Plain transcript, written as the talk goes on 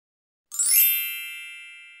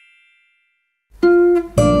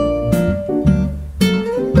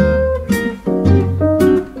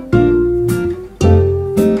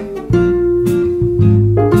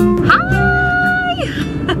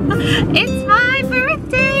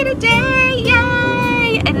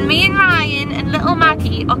me and Ryan and little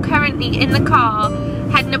Maggie are currently in the car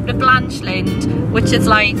heading up to Blanchland, which is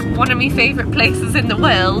like one of my favourite places in the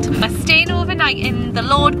world. We're staying overnight in the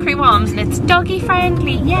Lord Crewe Arms and it's doggy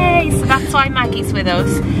friendly, yay! So that's why Maggie's with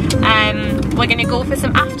us. We're going to go for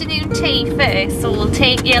some afternoon tea first, so we'll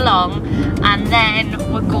take you along, and then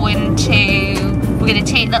we're going to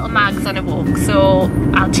take little Mags on a walk. So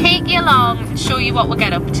I'll take you along and show you what we'll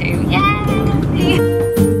get up to. Yay!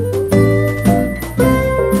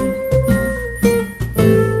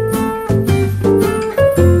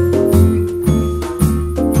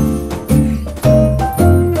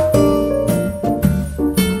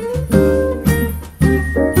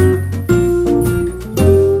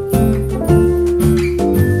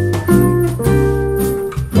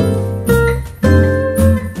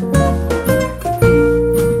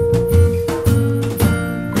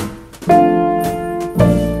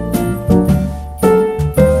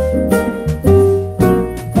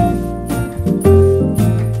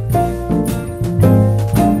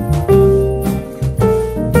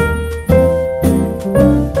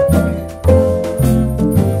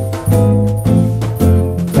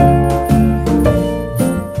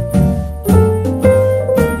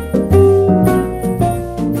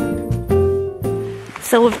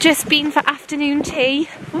 So we've just been for afternoon tea.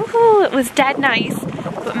 Woohoo, it was dead nice,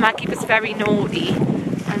 but Maggie was very naughty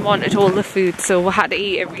and wanted all the food, so we had to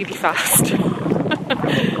eat it really fast.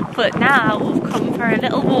 But now we've come for a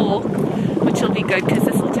little walk, which will be good because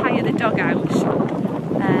this will tire the dog out.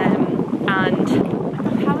 And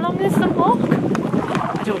how long is the walk?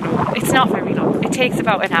 I don't know. It's not very long. It takes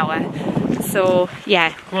about an hour. So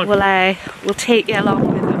yeah, we'll take you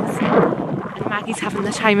along with us. And Maggie's having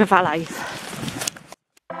the time of her life.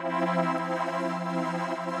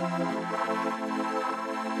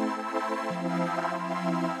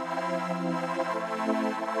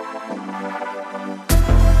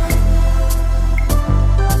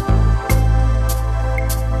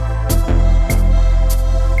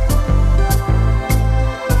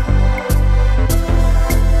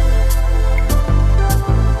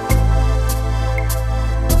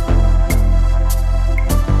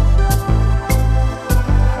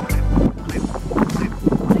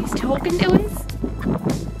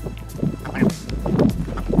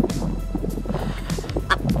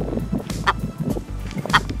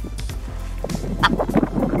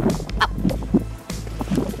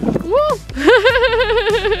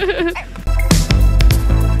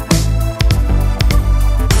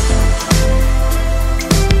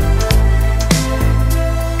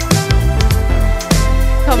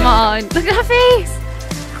 Come on, look at her face.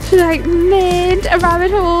 She's like mid a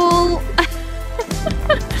rabbit hole.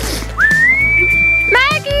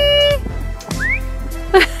 Maggie!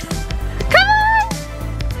 Come on!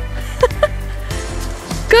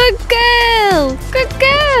 Good girl! Good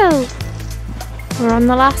girl! We're on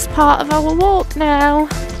the last part of our walk now.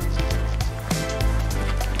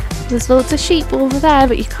 There's loads of sheep over there,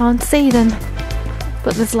 but you can't see them.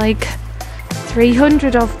 But there's like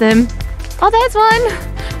 300 of them. Oh, there's one!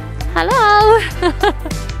 Hello!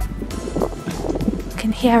 You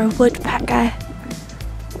can hear a woodpecker.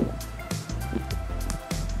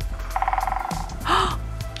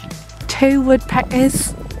 Two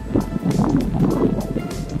woodpeckers.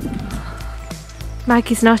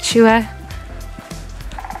 Maggie's not sure.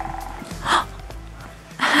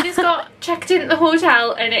 We just got checked into the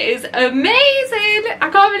hotel and it is amazing! I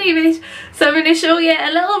can't believe it. So I'm going to show you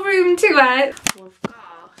a little room tour. We've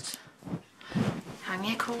got hang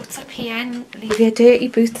your coats up here and leave your dirty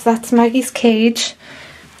boots. That's Maggie's cage.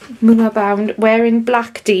 Moor bound. We're in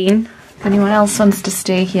Blackdean. If anyone else wants to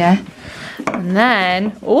stay here. And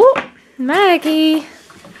then, oh, Maggie.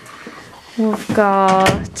 We've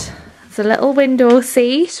got a little window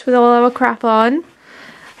seat with all our crap on.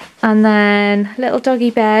 And then little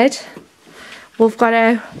doggy bed. We've got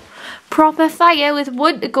a proper fire with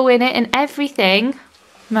wood to go in it and everything.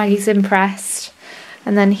 Maggie's impressed.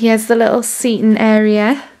 And then here's the little seating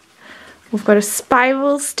area. We've got a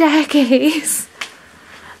spiral staircase.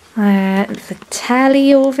 The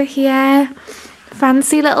telly over here.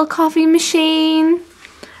 Fancy little coffee machine.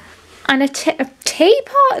 And a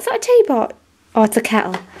teapot. Is that a teapot? Oh, it's a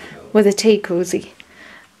kettle with a tea cosy.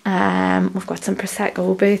 We've got some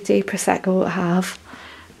Prosecco, birthday Prosecco to have.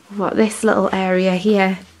 We've got this little area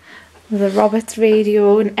here with a Roberts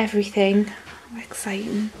radio and everything.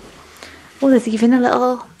 Exciting. Oh, there's even a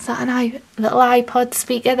little, is that little iPod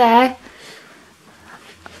speaker there?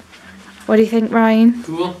 What do you think, Ryan?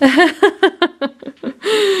 Cool.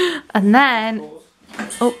 And then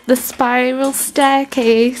up the spiral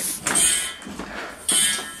staircase.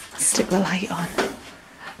 Stick the light on.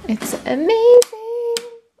 It's amazing.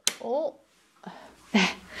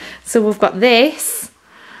 So we've got this.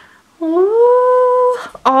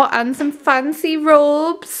 Oh, and some fancy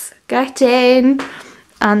robes. Get in.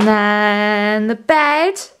 And then the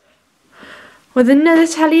bed with another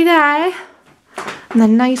telly there. And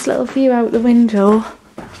then nice little view out the window.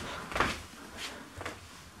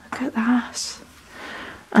 Look at that.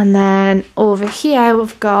 And then over here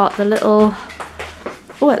we've got the little...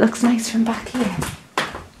 Oh, it looks nice from back here.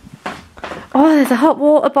 Oh, there's a hot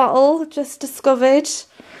water bottle just discovered.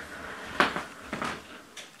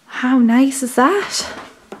 How nice is that?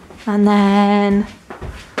 And then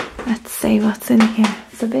let's see what's in here.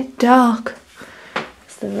 It's a bit dark.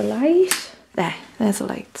 Is there a light? There's a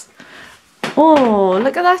light. Oh,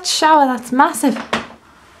 look at that shower. That's massive.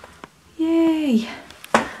 Yay.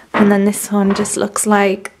 And then this one just looks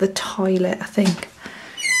like the toilet, I think.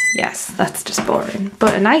 Yes, that's just boring,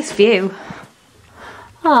 but a nice view.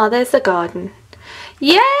 Oh, there's the garden.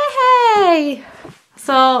 Yay!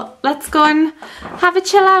 So let's go and have a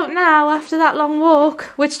chill out now after that long walk,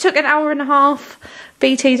 which took an hour and a half.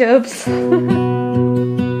 BT dubs.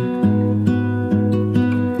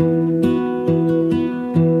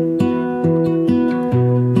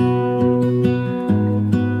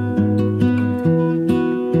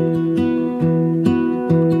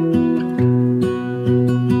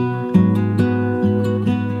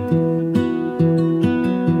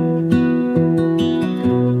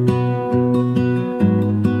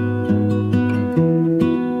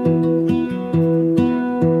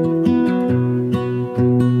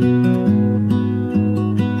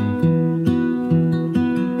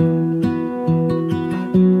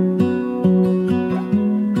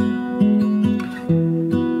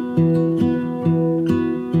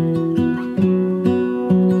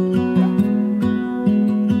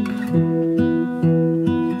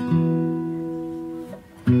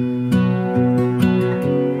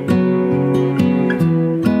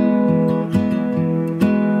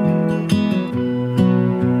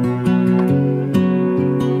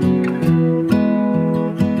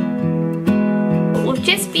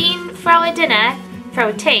 For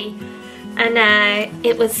our tea, and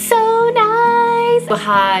it was so nice. We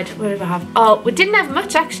had, what did we have? Oh, we didn't have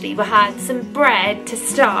much actually. We had some bread to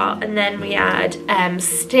start, and then we had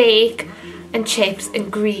steak and chips and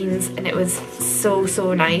greens, and it was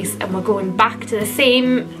so nice. And we're going back to the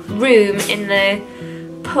same room in the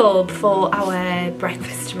pub for our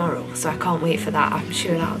breakfast tomorrow, so I can't wait for that. I'm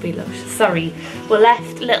sure that'll be lush. Sorry, we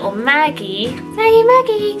left little Maggie, hey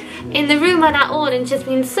Maggie, in the room on our own, and just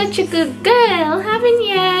been such a good girl, haven't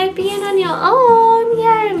you? Being on your own,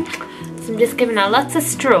 yeah. So I'm just giving her lots of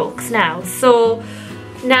strokes now. So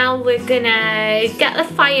now we're gonna get the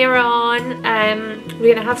fire on.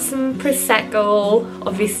 We're gonna have some prosecco,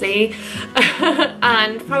 obviously,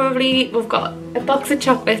 and probably we've got a box of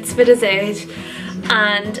chocolates for dessert.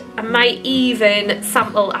 And I might even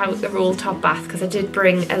sample out the roll top bath, because I did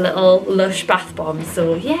bring a little Lush bath bomb,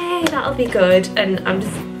 so yay, that'll be good. And I'm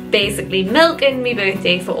just basically milking my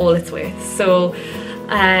birthday for all it's worth. So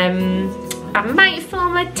I might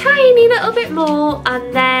film a tiny little bit more,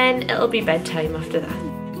 and then it'll be bedtime after that.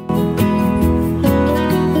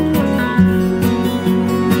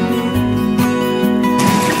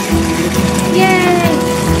 Yay!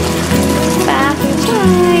 Bath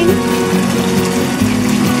time!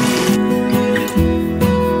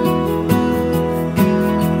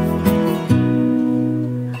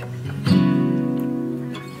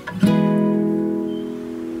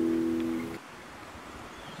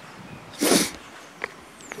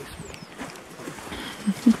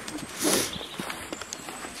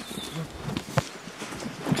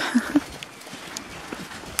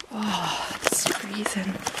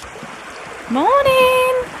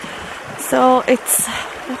 Morning! So it's,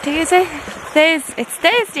 what day is it? It's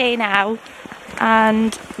Thursday now,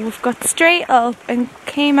 and we've got straight up and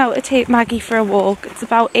came out to take Maggie for a walk. It's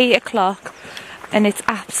about 8 o'clock and it's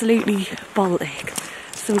absolutely Baltic.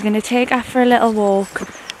 So we're going to take her for a little walk,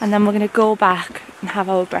 and then we're going to go back and have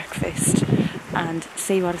our breakfast and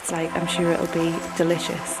see what it's like. I'm sure it'll be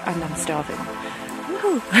delicious, and I'm starving.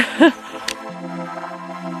 Woohoo!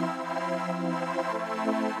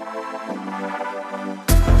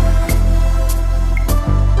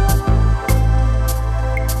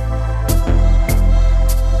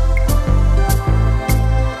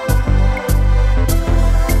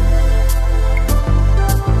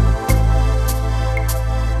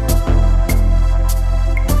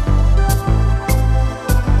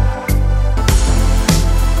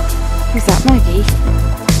 Who's that, Maggie?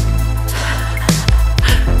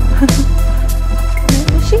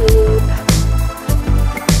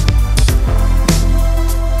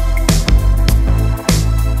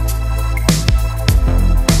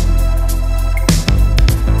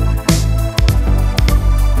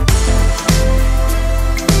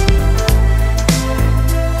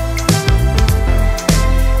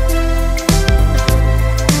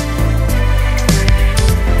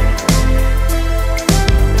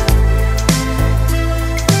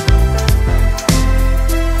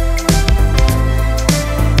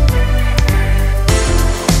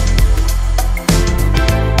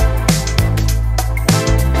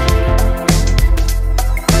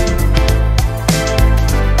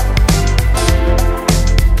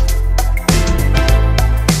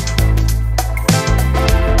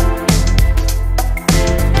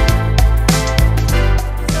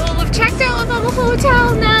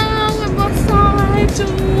 hotel now and we're sad.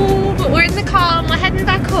 Oh, but we're in the car and we're heading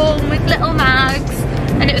back home with little Mags,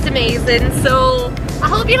 and it was amazing. So I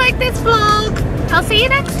hope you like this vlog. I'll see you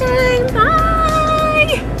next time. Bye.